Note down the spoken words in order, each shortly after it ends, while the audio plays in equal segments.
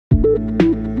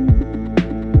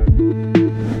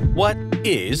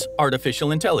is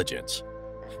artificial intelligence?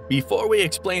 Before we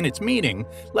explain its meaning,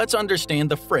 let's understand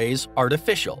the phrase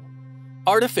artificial.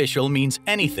 Artificial means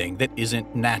anything that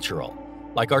isn't natural,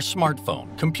 like our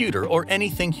smartphone, computer, or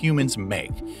anything humans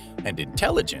make, and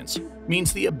intelligence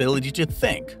means the ability to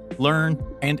think, learn,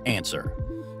 and answer.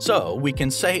 So we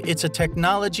can say it's a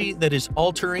technology that is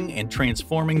altering and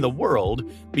transforming the world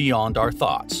beyond our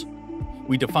thoughts.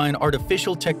 We define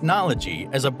artificial technology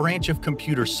as a branch of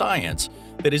computer science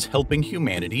that is helping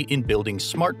humanity in building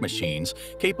smart machines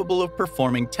capable of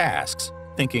performing tasks,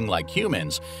 thinking like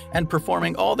humans, and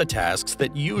performing all the tasks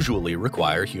that usually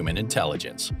require human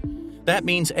intelligence. That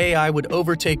means AI would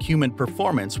overtake human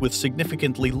performance with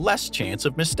significantly less chance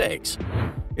of mistakes.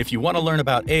 If you want to learn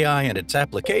about AI and its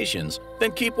applications,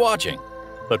 then keep watching.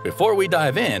 But before we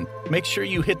dive in, make sure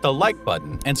you hit the like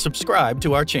button and subscribe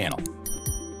to our channel.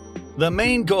 The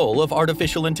main goal of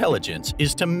artificial intelligence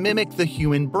is to mimic the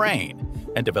human brain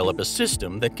and develop a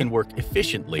system that can work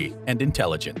efficiently and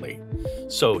intelligently.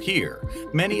 So here,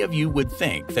 many of you would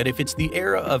think that if it's the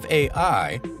era of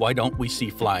AI, why don't we see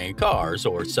flying cars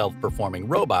or self-performing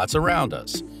robots around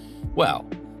us? Well,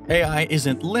 AI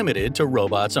isn't limited to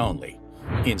robots only.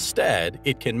 Instead,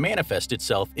 it can manifest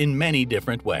itself in many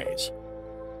different ways.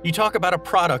 You talk about a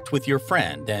product with your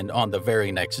friend, and on the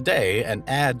very next day, an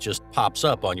ad just pops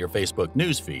up on your Facebook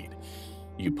newsfeed.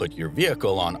 You put your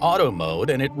vehicle on auto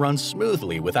mode and it runs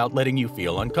smoothly without letting you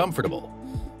feel uncomfortable.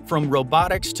 From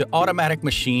robotics to automatic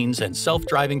machines and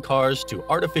self-driving cars to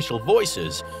artificial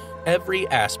voices, every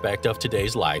aspect of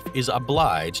today's life is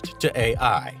obliged to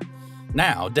AI.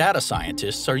 Now, data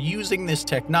scientists are using this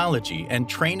technology and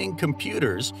training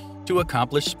computers to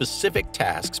accomplish specific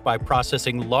tasks by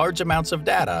processing large amounts of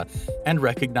data and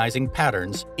recognizing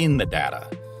patterns in the data.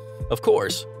 Of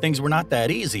course, things were not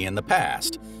that easy in the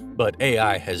past, but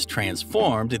AI has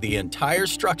transformed the entire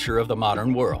structure of the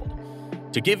modern world.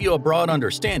 To give you a broad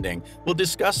understanding, we'll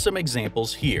discuss some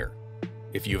examples here.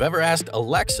 If you've ever asked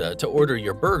Alexa to order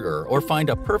your burger or find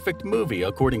a perfect movie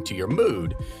according to your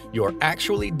mood, you're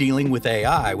actually dealing with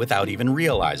AI without even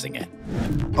realizing it.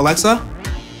 Alexa,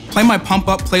 play my Pump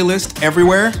Up playlist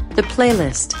everywhere. The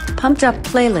playlist, Pumped Up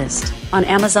playlist, on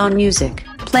Amazon Music,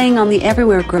 playing on the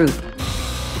Everywhere group.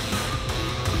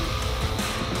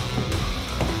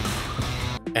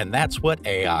 And that's what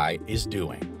AI is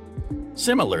doing.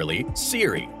 Similarly,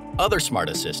 Siri, other smart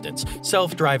assistants,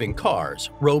 self-driving cars,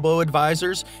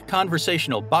 robo-advisors,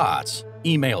 conversational bots,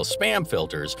 email spam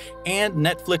filters, and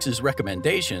Netflix's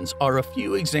recommendations are a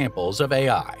few examples of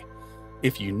AI.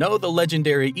 If you know the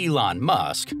legendary Elon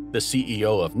Musk, the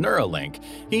CEO of Neuralink,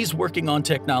 he's working on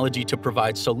technology to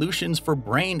provide solutions for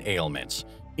brain ailments,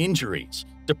 injuries,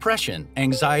 depression,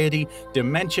 anxiety,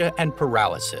 dementia, and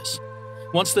paralysis.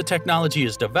 Once the technology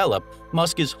is developed,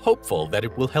 Musk is hopeful that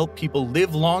it will help people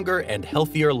live longer and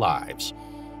healthier lives.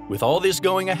 With all this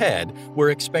going ahead, we're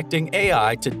expecting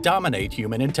AI to dominate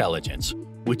human intelligence,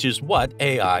 which is what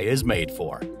AI is made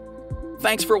for.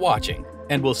 Thanks for watching,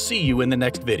 and we'll see you in the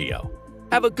next video.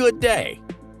 Have a good day!